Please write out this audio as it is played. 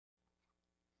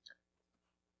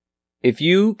If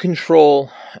you control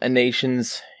a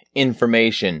nation's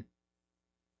information,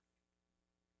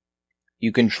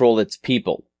 you control its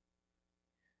people.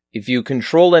 If you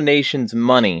control a nation's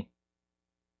money,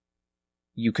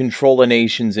 you control a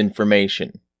nation's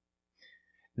information.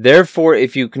 Therefore,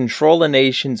 if you control a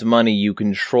nation's money, you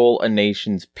control a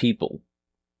nation's people.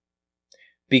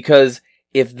 Because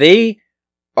if they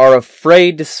are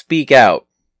afraid to speak out,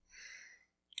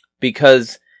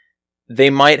 because they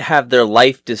might have their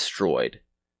life destroyed,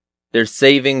 their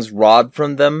savings robbed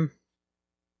from them,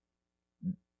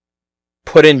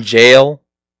 put in jail,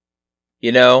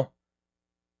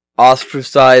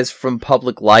 ostracized from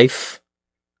public life,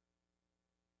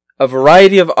 a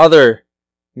variety of other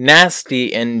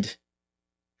nasty and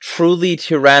truly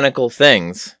tyrannical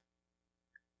things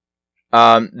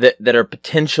that are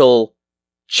potential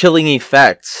chilling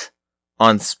effects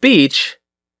on speech,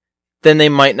 then they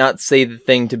might not say the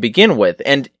thing to begin with.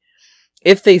 And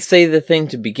if they say the thing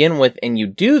to begin with and you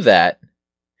do that,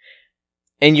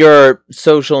 and your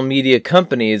social media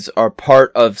companies are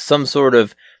part of some sort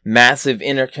of massive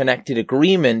interconnected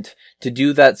agreement to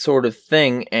do that sort of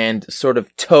thing and sort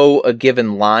of toe a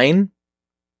given line,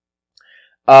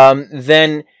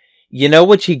 then you know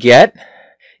what you get?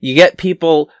 You get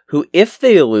people who, if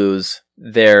they lose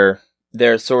their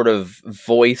sort of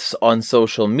voice on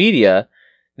social media,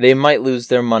 they might lose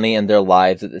their money and their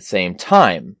lives at the same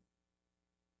time.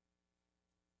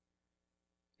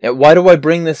 Now, why do I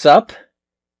bring this up?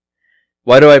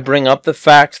 Why do I bring up the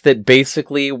fact that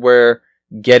basically we're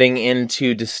getting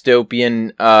into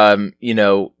dystopian,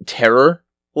 terror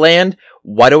land?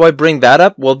 Why do I bring that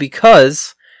up? Well,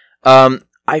 because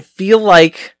I feel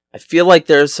like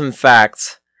there are some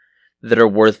facts that are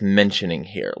worth mentioning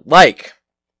here. Like,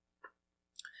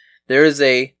 there is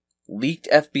a leaked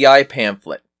FBI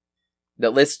pamphlet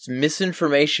that lists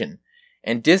misinformation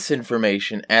and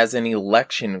disinformation as an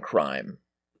election crime.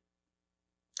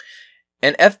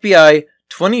 An FBI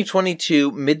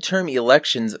 2022 midterm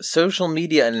elections social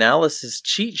media analysis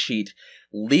cheat sheet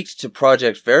leaked to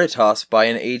Project Veritas by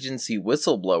an agency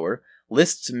whistleblower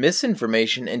lists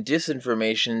misinformation and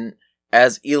disinformation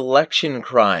as election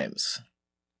crimes.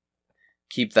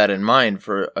 Keep that in mind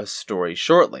for a story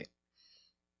shortly.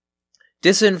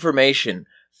 Disinformation,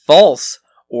 false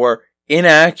or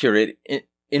inaccurate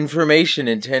information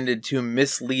intended to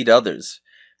mislead others.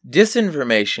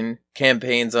 Disinformation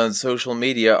campaigns on social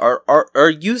media are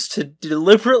used to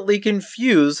deliberately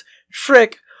confuse,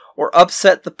 trick, or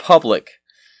upset the public.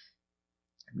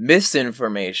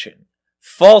 Misinformation,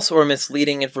 false or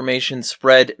misleading information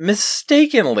spread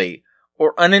mistakenly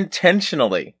or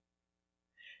unintentionally.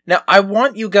 Now, I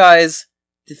want you guys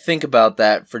to think about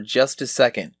that for just a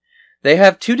second. They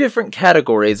have two different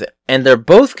categories, and they're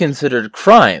both considered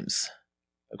crimes,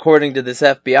 according to this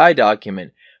FBI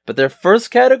document. But their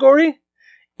first category?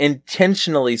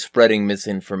 Intentionally spreading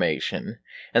misinformation.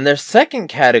 And their second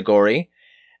category?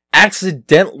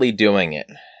 Accidentally doing it.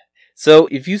 So,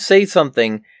 if you say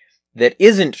something that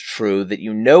isn't true, that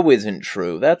you know isn't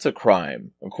true, that's a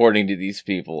crime, according to these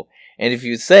people. And if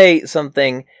you say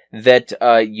something that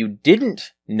you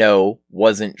didn't know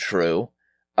wasn't true,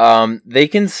 they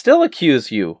can still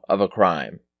accuse you of a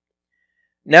crime.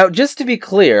 Now, just to be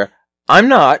clear, I'm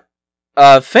not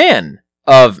a fan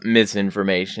of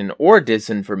misinformation or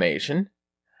disinformation.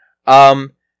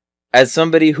 As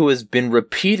somebody who has been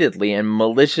repeatedly and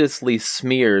maliciously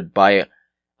smeared by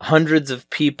hundreds of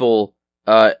people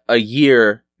a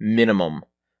year minimum,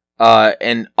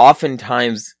 and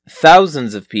oftentimes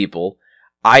thousands of people,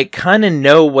 I kind of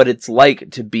know what it's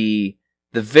like to be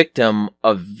the victim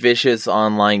of vicious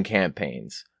online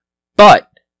campaigns. But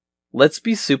let's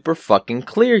be super fucking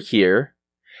clear here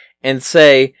and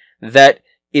say that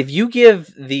if you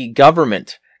give the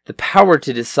government the power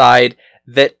to decide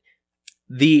that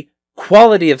the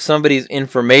quality of somebody's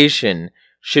information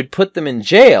should put them in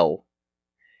jail,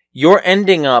 you're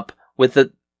ending up with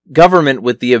the government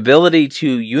with the ability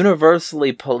to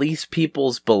universally police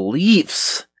people's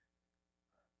beliefs.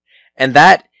 And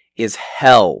that is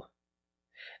hell.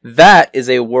 That is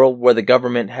a world where the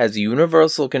government has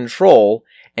universal control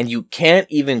and you can't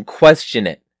even question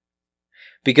it.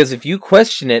 Because if you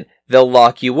question it, they'll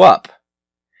lock you up.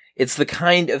 It's the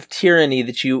kind of tyranny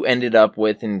that you ended up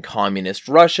with in communist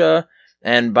Russia,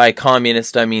 and by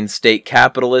communist I mean state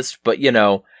capitalist, but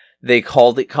they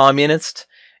called it communist.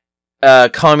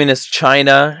 Communist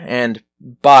China, and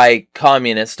by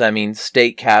communist I mean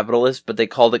state capitalist, but they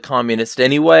called it communist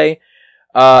anyway.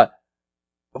 I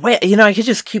could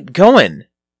just keep going.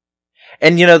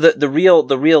 And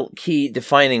the real key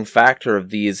defining factor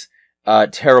of these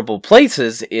terrible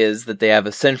places is that they have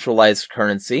a centralized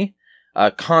currency.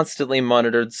 constantly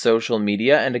monitored social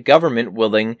media, and a government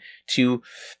willing to,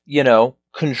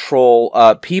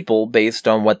 control people based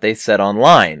on what they said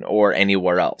online or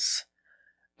anywhere else.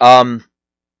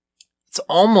 It's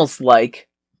almost like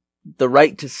the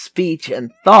right to speech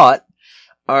and thought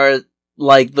are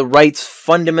like the rights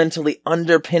fundamentally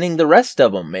underpinning the rest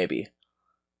of them, maybe.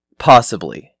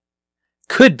 Possibly.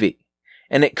 Could be.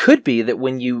 And it could be that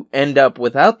when you end up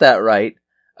without that right,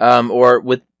 or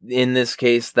with, in this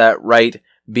case, that right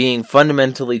being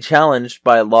fundamentally challenged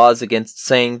by laws against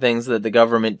saying things that the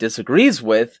government disagrees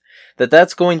with,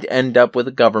 that's going to end up with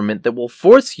a government that will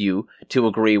force you to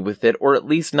agree with it, or at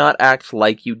least not act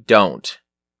like you don't.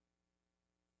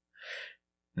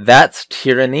 That's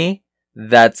tyranny,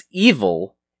 that's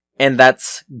evil, and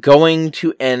that's going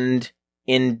to end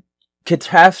in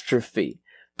catastrophe.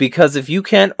 Because if you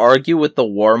can't argue with the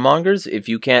warmongers, if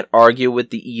you can't argue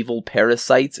with the evil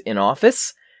parasites in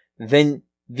office, then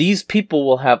these people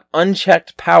will have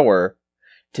unchecked power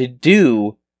to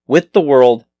do with the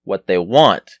world what they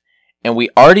want. And we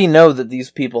already know that these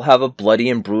people have a bloody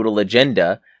and brutal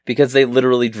agenda because they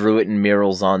literally drew it in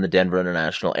murals on the Denver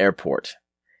International Airport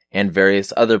and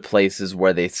various other places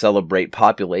where they celebrate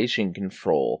population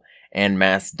control and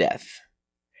mass death.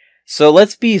 So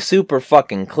let's be super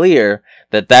fucking clear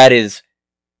that is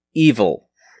evil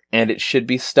and it should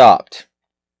be stopped.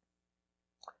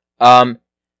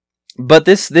 But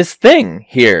this thing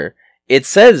here, it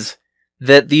says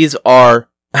that these are,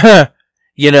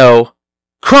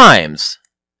 crimes.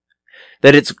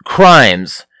 That it's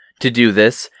crimes to do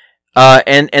this.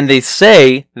 And they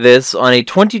say this on a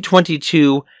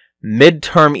 2022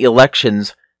 midterm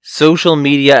elections social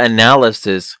media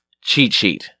analysis cheat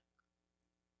sheet.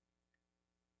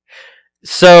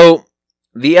 So,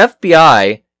 the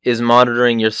FBI is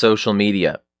monitoring your social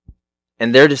media.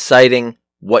 And they're deciding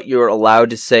what you're allowed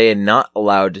to say and not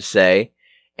allowed to say.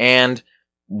 And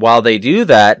while they do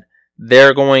that,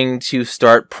 they're going to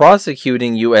start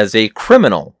prosecuting you as a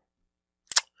criminal.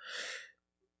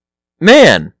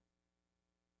 Man,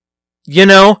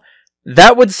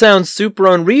 that would sound super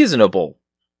unreasonable.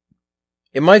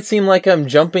 It might seem like I'm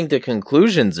jumping to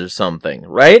conclusions or something,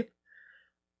 right?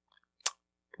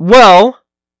 Well,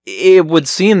 it would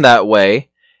seem that way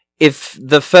if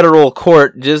the federal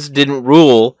court just didn't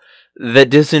rule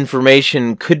that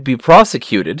disinformation could be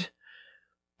prosecuted.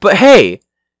 But hey,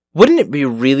 wouldn't it be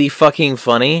really fucking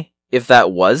funny if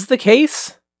that was the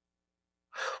case?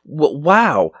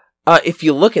 Wow. If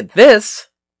you look at this,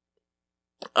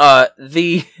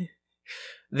 the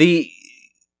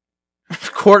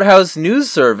courthouse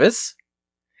news service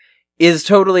is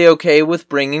totally okay with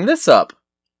bringing this up.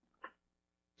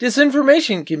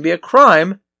 Disinformation can be a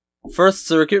crime, First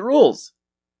Circuit rules.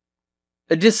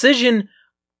 A decision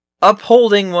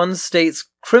upholding one state's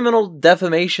criminal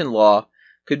defamation law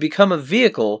could become a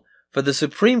vehicle for the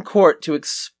Supreme Court to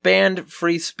expand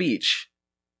free speech.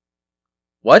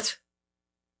 What?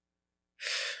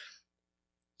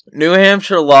 New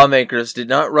Hampshire lawmakers did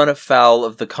not run afoul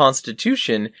of the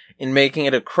Constitution in making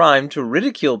it a crime to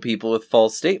ridicule people with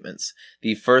false statements,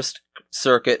 the First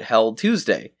Circuit held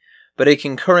Tuesday. But a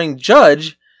concurring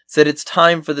judge said it's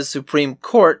time for the Supreme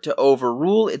Court to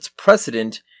overrule its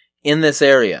precedent in this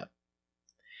area.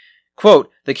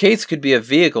 Quote, the case could be a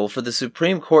vehicle for the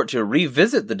Supreme Court to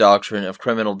revisit the doctrine of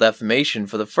criminal defamation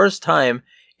for the first time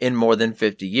in more than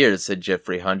 50 years, said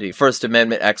Jeffrey Hunt, a First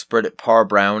Amendment expert at Parr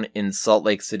Brown in Salt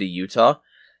Lake City, Utah.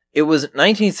 It was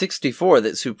 1964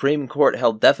 that Supreme Court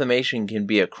held defamation can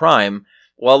be a crime,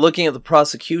 while looking at the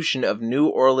prosecution of New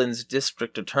Orleans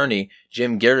District Attorney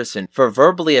Jim Garrison for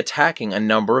verbally attacking a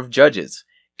number of judges.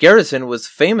 Garrison was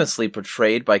famously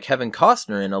portrayed by Kevin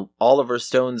Costner in Oliver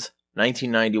Stone's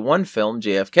 1991 film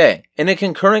JFK. In a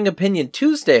concurring opinion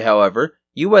Tuesday, however,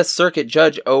 U.S. Circuit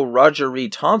Judge O. Roger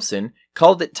Reed Thompson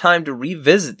called it time to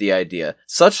revisit the idea.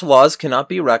 Such laws cannot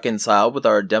be reconciled with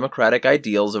our democratic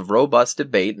ideals of robust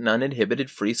debate and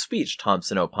uninhibited free speech,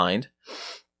 Thompson opined.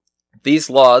 These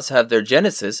laws have their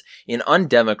genesis in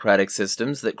undemocratic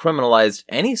systems that criminalized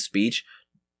any speech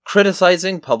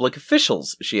criticizing public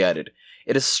officials, she added.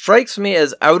 It strikes me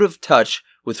as out of touch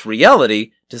with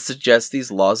reality to suggest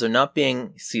these laws are not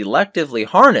being selectively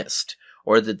harnessed,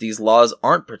 or that these laws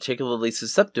aren't particularly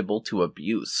susceptible to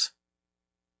abuse.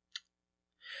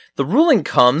 The ruling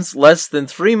comes less than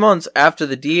 3 months after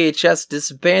the DHS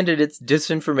disbanded its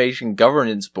Disinformation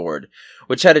Governance Board,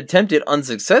 which had attempted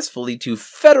unsuccessfully to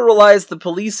federalize the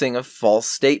policing of false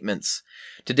statements.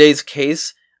 Today's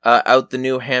case, out the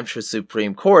New Hampshire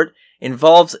Supreme Court,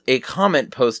 involves a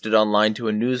comment posted online to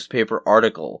a newspaper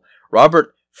article.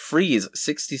 Robert Fries,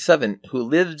 67, who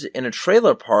lived in a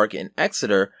trailer park in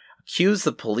Exeter, accused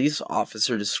the police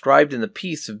officer described in the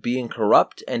piece of being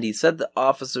corrupt, and he said the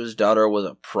officer's daughter was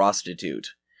a prostitute.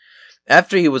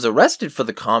 After he was arrested for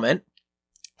the comment,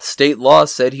 state law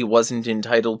said he wasn't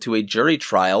entitled to a jury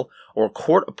trial or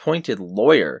court-appointed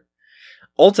lawyer.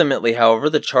 Ultimately, however,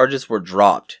 the charges were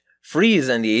dropped. Freeze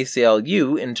and the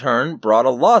ACLU, in turn, brought a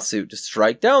lawsuit to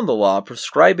strike down the law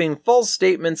prescribing false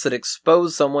statements that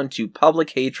expose someone to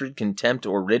public hatred, contempt,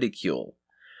 or ridicule.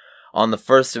 On the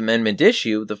First Amendment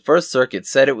issue, the First Circuit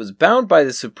said it was bound by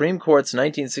the Supreme Court's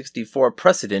 1964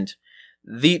 precedent.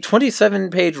 The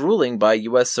 27-page ruling by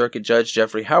U.S. Circuit Judge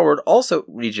Jeffrey Howard also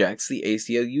rejects the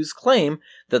ACLU's claim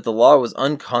that the law was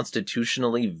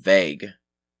unconstitutionally vague.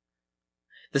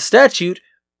 The statute,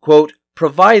 quote,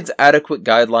 provides adequate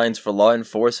guidelines for law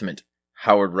enforcement,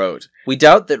 Howard wrote. We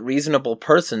doubt that reasonable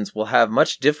persons will have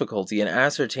much difficulty in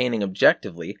ascertaining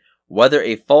objectively whether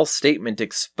a false statement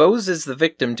exposes the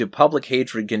victim to public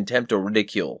hatred, contempt, or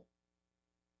ridicule.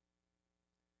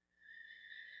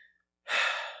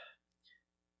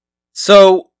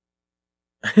 So,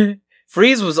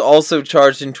 Freeze was also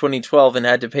charged in 2012 and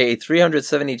had to pay a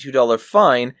 $372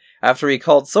 fine after he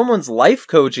called someone's life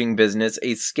coaching business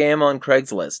a scam on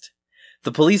Craigslist.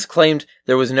 The police claimed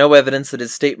there was no evidence that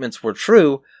his statements were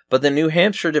true, but the New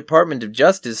Hampshire Department of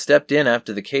Justice stepped in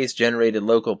after the case generated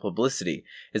local publicity.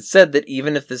 It said that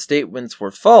even if the statements were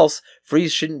false,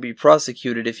 Freeze shouldn't be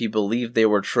prosecuted if he believed they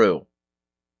were true.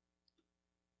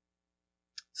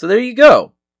 So there you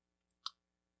go.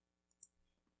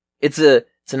 It's a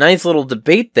nice little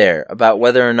debate there about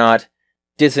whether or not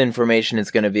disinformation is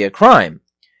going to be a crime.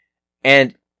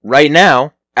 And right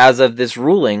now, as of this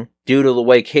ruling, due to the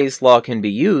way case law can be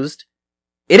used,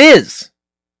 it is.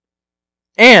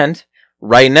 And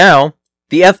right now,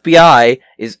 the FBI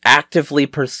is actively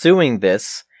pursuing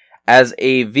this as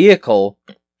a vehicle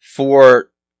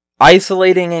for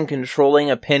isolating and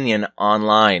controlling opinion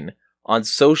online, on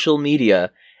social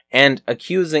media, and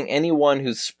accusing anyone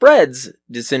who spreads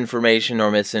disinformation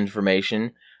or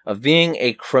misinformation of being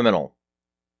a criminal.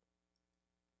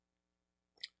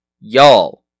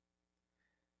 Y'all,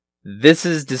 this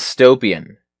is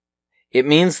dystopian. It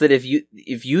means that if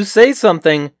you say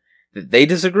something that they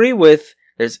disagree with,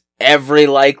 there's every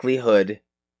likelihood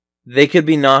they could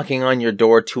be knocking on your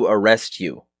door to arrest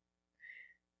you.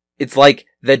 It's like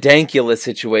the Dankula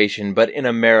situation, but in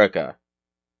America.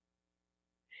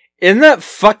 Isn't that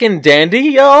fucking dandy,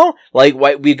 y'all? Like,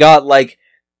 we got, like,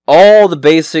 all the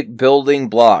basic building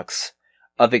blocks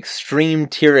of extreme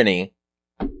tyranny,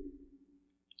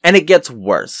 and it gets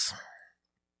worse.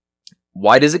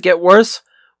 Why does it get worse?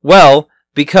 Well,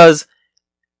 because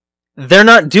they're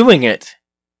not doing it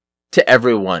to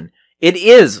everyone. It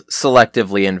is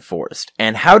selectively enforced.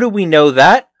 And how do we know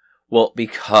that? Well,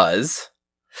 because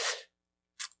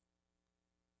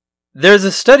there's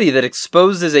a study that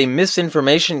exposes a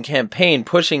misinformation campaign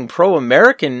pushing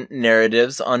pro-American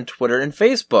narratives on Twitter and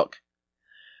Facebook.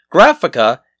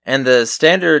 Graphica and the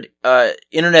Standard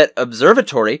Internet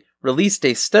Observatory released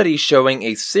a study showing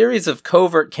a series of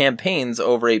covert campaigns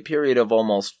over a period of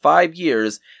almost 5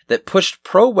 years that pushed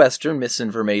pro-Western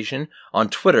misinformation on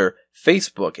Twitter,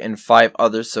 Facebook, and 5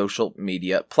 other social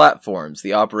media platforms.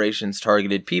 The operations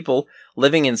targeted people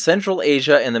living in Central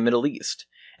Asia and the Middle East.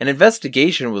 An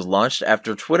investigation was launched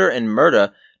after Twitter and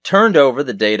Meta turned over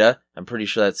the data, I'm pretty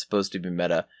sure that's supposed to be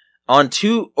Meta, on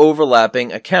 2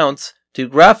 overlapping accounts to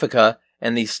Graphica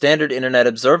and the Standard Internet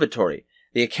Observatory.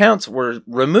 The accounts were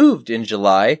removed in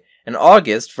July and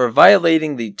August for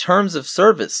violating the terms of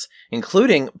service,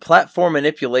 including platform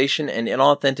manipulation and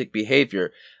inauthentic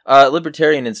behavior.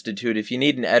 Libertarian Institute, if you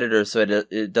need an editor so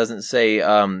it doesn't say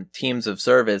teams of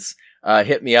service,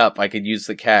 hit me up. I could use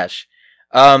the cash.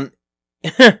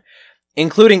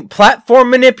 Including platform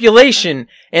manipulation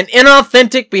and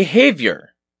inauthentic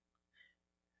behavior.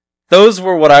 Those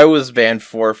were what I was banned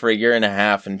for a year and a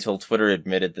half until Twitter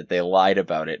admitted that they lied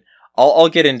about it. I'll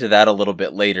get into that a little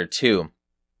bit later, too.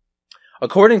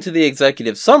 According to the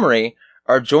executive summary,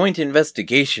 our joint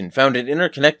investigation found an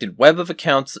interconnected web of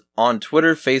accounts on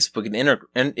Twitter, Facebook,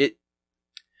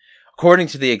 According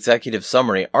to the executive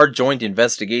summary, our joint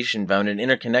investigation found an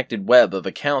interconnected web of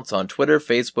accounts on Twitter,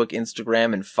 Facebook,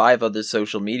 Instagram, and 5 other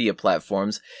social media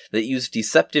platforms that use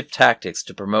deceptive tactics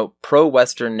to promote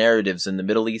pro-Western narratives in the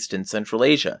Middle East and Central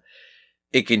Asia.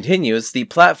 It continues, the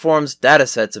platform's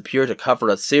datasets appear to cover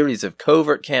a series of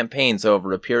covert campaigns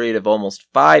over a period of almost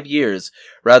 5 years,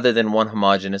 rather than one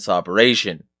homogeneous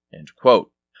operation. End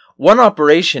quote. One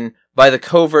operation by the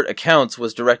covert accounts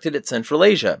was directed at Central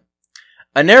Asia.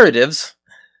 Narratives.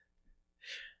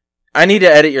 I need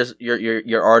to edit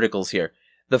your articles here.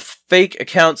 The fake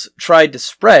accounts tried to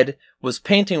spread was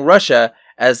painting Russia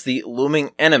as the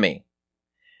looming enemy.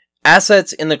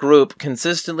 Assets in the group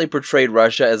consistently portrayed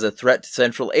Russia as a threat to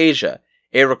Central Asia.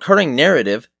 A recurring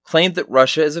narrative claimed that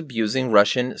Russia is abusing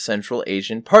Russian Central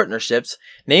Asian partnerships,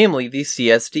 namely the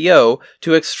CSTO,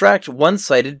 to extract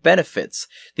one-sided benefits.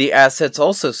 The assets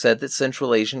also said that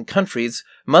Central Asian countries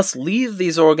must leave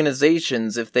these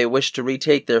organizations if they wish to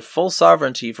retake their full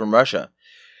sovereignty from Russia.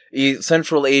 The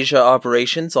Central Asia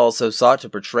operations also sought to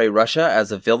portray Russia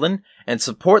as a villain and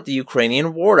support the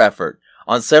Ukrainian war effort.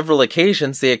 On several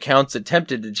occasions, the accounts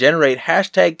attempted to generate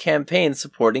hashtag campaigns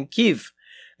supporting Kyiv.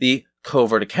 The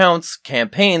covert accounts,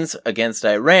 campaigns against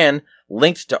Iran,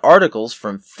 linked to articles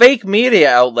from fake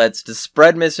media outlets to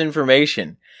spread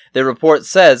misinformation. The report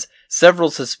says several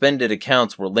suspended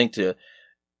accounts were linked to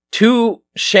two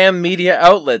sham media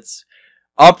outlets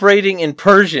operating in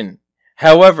Persian.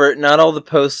 However, not all the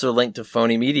posts are linked to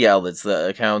phony media outlets. The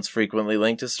accounts frequently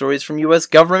link to stories from U.S.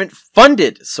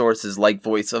 government-funded sources like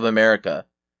Voice of America.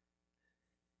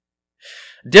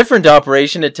 Different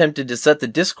operation attempted to set the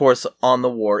discourse on the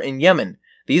war in Yemen.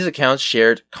 These accounts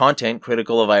shared content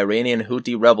critical of Iranian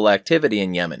Houthi rebel activity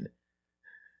in Yemen.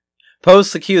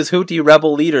 Posts accuse Houthi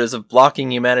rebel leaders of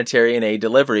blocking humanitarian aid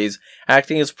deliveries,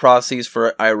 acting as proxies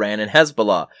for Iran and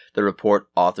Hezbollah, the report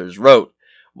authors wrote.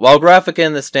 While Graphica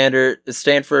and the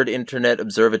Stanford Internet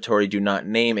Observatory do not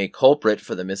name a culprit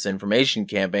for the misinformation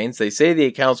campaigns, they say the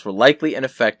accounts were likely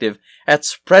ineffective at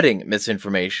spreading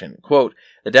misinformation. Quote,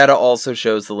 the data also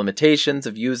shows the limitations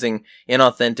of using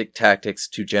inauthentic tactics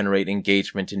to generate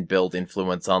engagement and build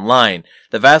influence online.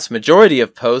 The vast majority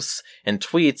of posts and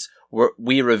tweets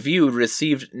we reviewed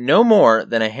received no more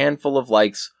than a handful of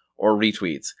likes or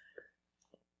retweets.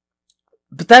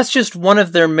 But that's just one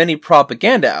of their many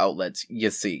propaganda outlets, you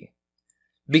see.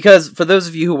 Because for those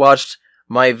of you who watched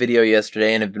my video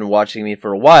yesterday and have been watching me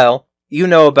for a while, you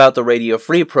know about the Radio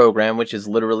Free program, which is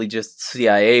literally just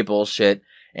CIA bullshit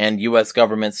and US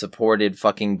government supported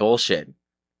fucking bullshit.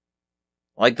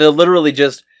 Like, they'll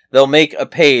make a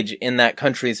page in that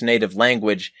country's native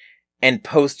language and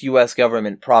post US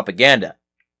government propaganda.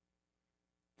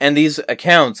 And these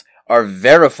accounts are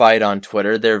verified on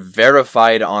Twitter. They're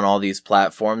verified on all these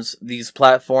platforms. These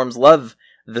platforms love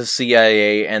the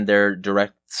CIA and their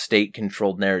direct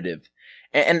state-controlled narrative.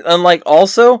 And like,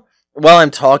 also, while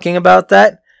I'm talking about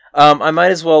that, I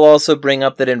might as well also bring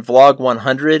up that in Vlog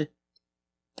 100,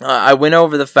 I went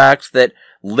over the fact that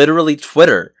literally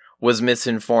Twitter was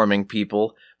misinforming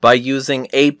people by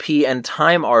using AP and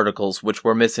Time articles which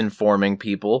were misinforming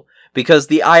people, because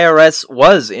the IRS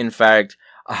was, in fact,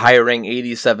 hiring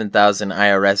 87,000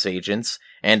 IRS agents,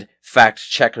 and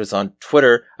fact-checkers on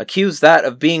Twitter accused that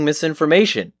of being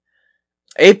misinformation.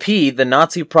 AP, the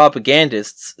Nazi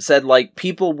propagandists, said, like,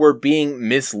 people were being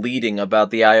misleading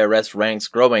about the IRS ranks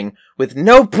growing with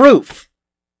no proof.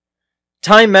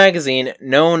 Time magazine,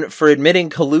 known for admitting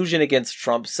collusion against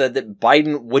Trump, said that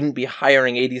Biden wouldn't be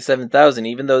hiring 87,000,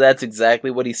 even though that's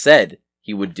exactly what he said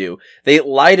he would do. They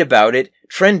lied about it,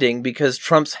 trending because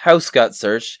Trump's house got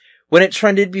searched, when it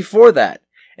trended before that.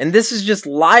 And this is just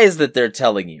lies that they're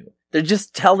telling you. They're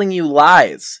just telling you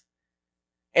lies.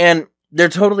 And they're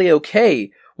totally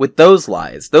okay with those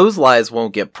lies. Those lies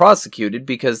won't get prosecuted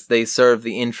because they serve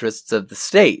the interests of the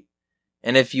state.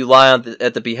 And if you lie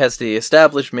at the behest of the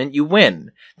establishment, you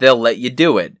win. They'll let you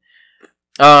do it.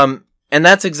 And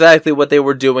that's exactly what they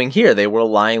were doing here. They were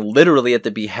lying literally at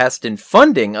the behest and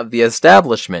funding of the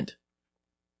establishment.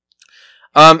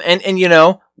 And you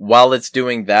know, while it's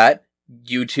doing that,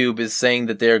 YouTube is saying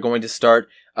that they're going to start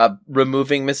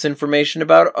removing misinformation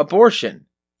about abortion,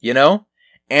 you know?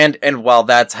 And while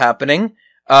that's happening,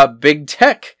 big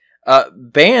tech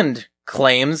banned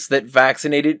claims that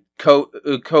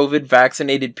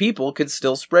COVID-vaccinated people could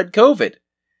still spread COVID.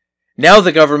 Now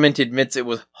the government admits it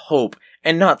was hope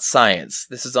and not science.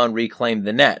 This is on Reclaim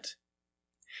the Net.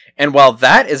 And while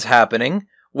that is happening,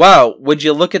 wow, would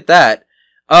you look at that?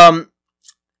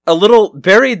 A little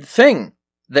buried thing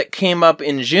that came up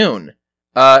in June.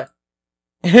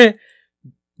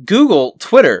 Google,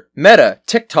 Twitter, Meta,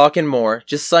 TikTok, and more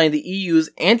just signed the EU's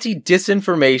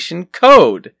anti-disinformation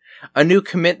code, a new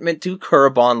commitment to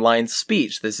curb online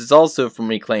speech. This is also from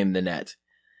Reclaim the Net.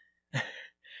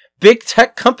 Big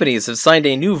tech companies have signed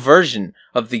a new version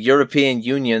of the European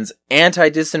Union's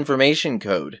anti-disinformation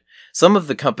code. Some of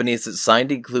the companies that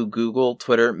signed include Google,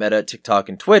 Twitter, Meta, TikTok,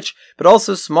 and Twitch, but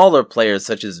also smaller players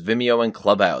such as Vimeo and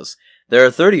Clubhouse. There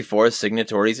are 34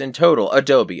 signatories in total: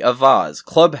 Adobe, Avaz,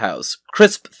 Clubhouse,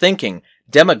 Crisp Thinking,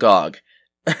 Demagogue,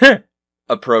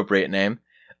 appropriate name,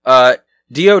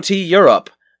 DOT Europe,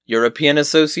 European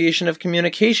Association of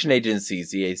Communication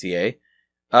Agencies, the ACA,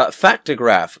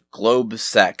 Factograph,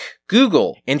 GlobeSec,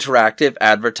 Google, Interactive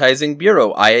Advertising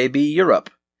Bureau, IAB Europe,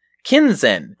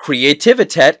 Kinzen,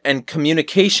 Creativitet and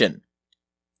Communication,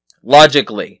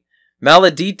 Logically,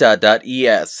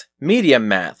 Maladita.es,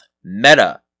 MediaMath,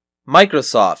 Meta,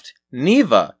 Microsoft,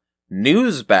 Neva,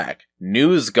 Newsback,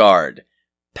 NewsGuard,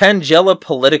 Pangella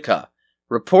Politica,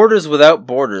 Reporters Without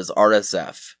Borders,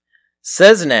 RSF,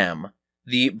 Seznam,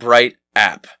 The Bright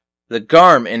App, The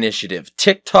GARM Initiative,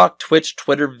 TikTok, Twitch,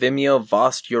 Twitter, Vimeo,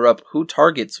 Vost Europe, Who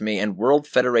Targets Me, and World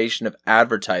Federation of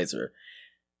Advertiser.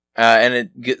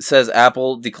 And it says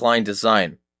Apple declined to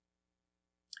sign.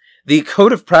 The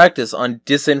Code of Practice on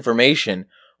Disinformation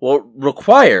will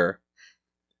require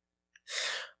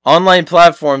online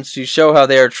platforms to show how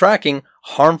they are tracking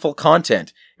harmful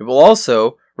content. It will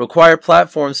also require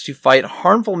platforms to fight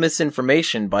harmful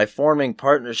misinformation by forming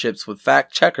partnerships with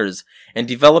fact-checkers and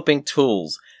developing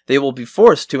tools. They will be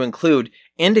forced to include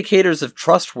indicators of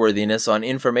trustworthiness on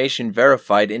information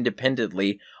verified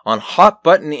independently on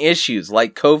hot-button issues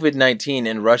like COVID-19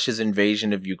 and Russia's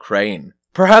invasion of Ukraine.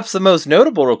 Perhaps the most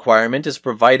notable requirement is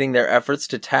providing their efforts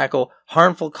to tackle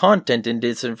harmful content and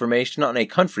disinformation on a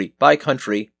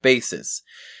country-by-country basis.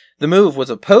 The move was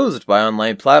opposed by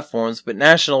online platforms, but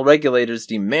national regulators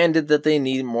demanded that they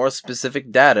need more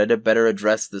specific data to better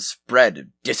address the spread of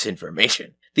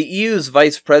disinformation. The EU's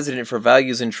Vice President for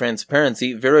Values and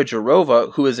Transparency, Vera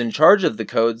Jourova, who is in charge of the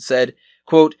code, said,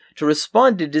 quote, "To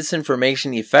respond to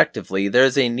disinformation effectively, there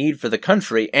is a need for the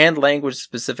country and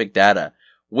language-specific data.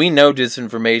 We know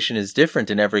disinformation is different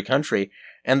in every country,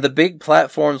 and the big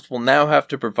platforms will now have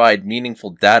to provide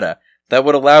meaningful data that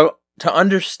would allow to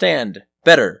understand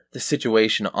better the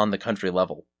situation on the country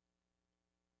level."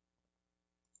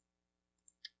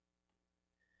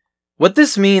 What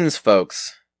this means,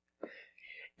 folks,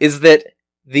 is that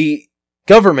the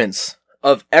governments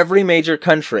of every major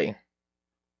country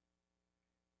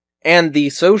and the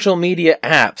social media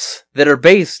apps that are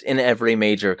based in every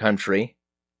major country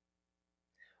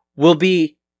will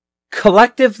be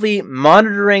collectively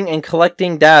monitoring and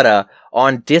collecting data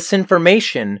on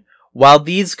disinformation while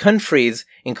these countries,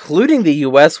 including the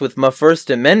US with my First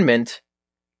Amendment,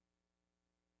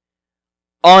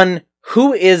 on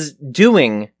who is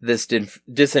doing this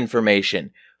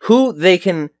disinformation, who they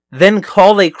can then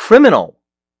call a criminal,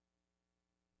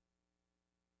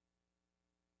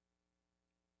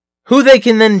 who they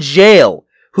can then jail,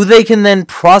 who they can then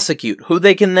prosecute, who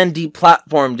they can then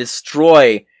deplatform,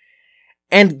 destroy.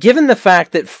 And given the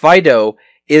fact that FIDO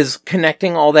is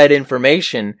connecting all that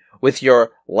information with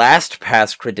your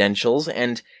LastPass credentials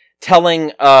and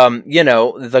telling,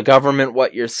 the government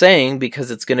what you're saying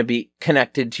because it's going to be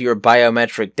connected to your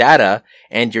biometric data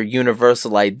and your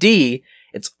universal ID,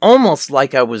 it's almost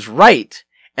like I was right.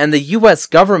 And the US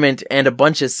government and a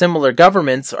bunch of similar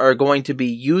governments are going to be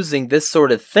using this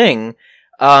sort of thing,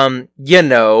 to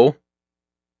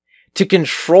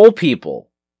control people.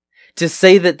 To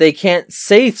say that they can't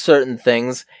say certain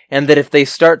things, and that if they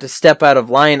start to step out of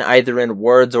line either in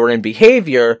words or in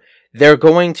behavior, they're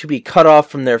going to be cut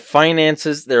off from their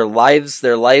finances, their lives,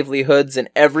 their livelihoods, and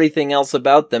everything else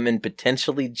about them, and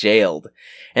potentially jailed.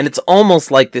 And it's almost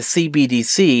like the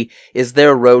CBDC is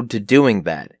their road to doing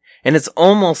that. And it's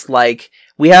almost like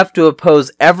we have to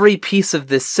oppose every piece of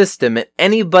this system, and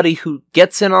anybody who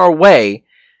gets in our way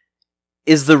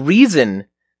is the reason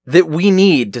that we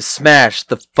need to smash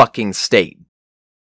the fucking state.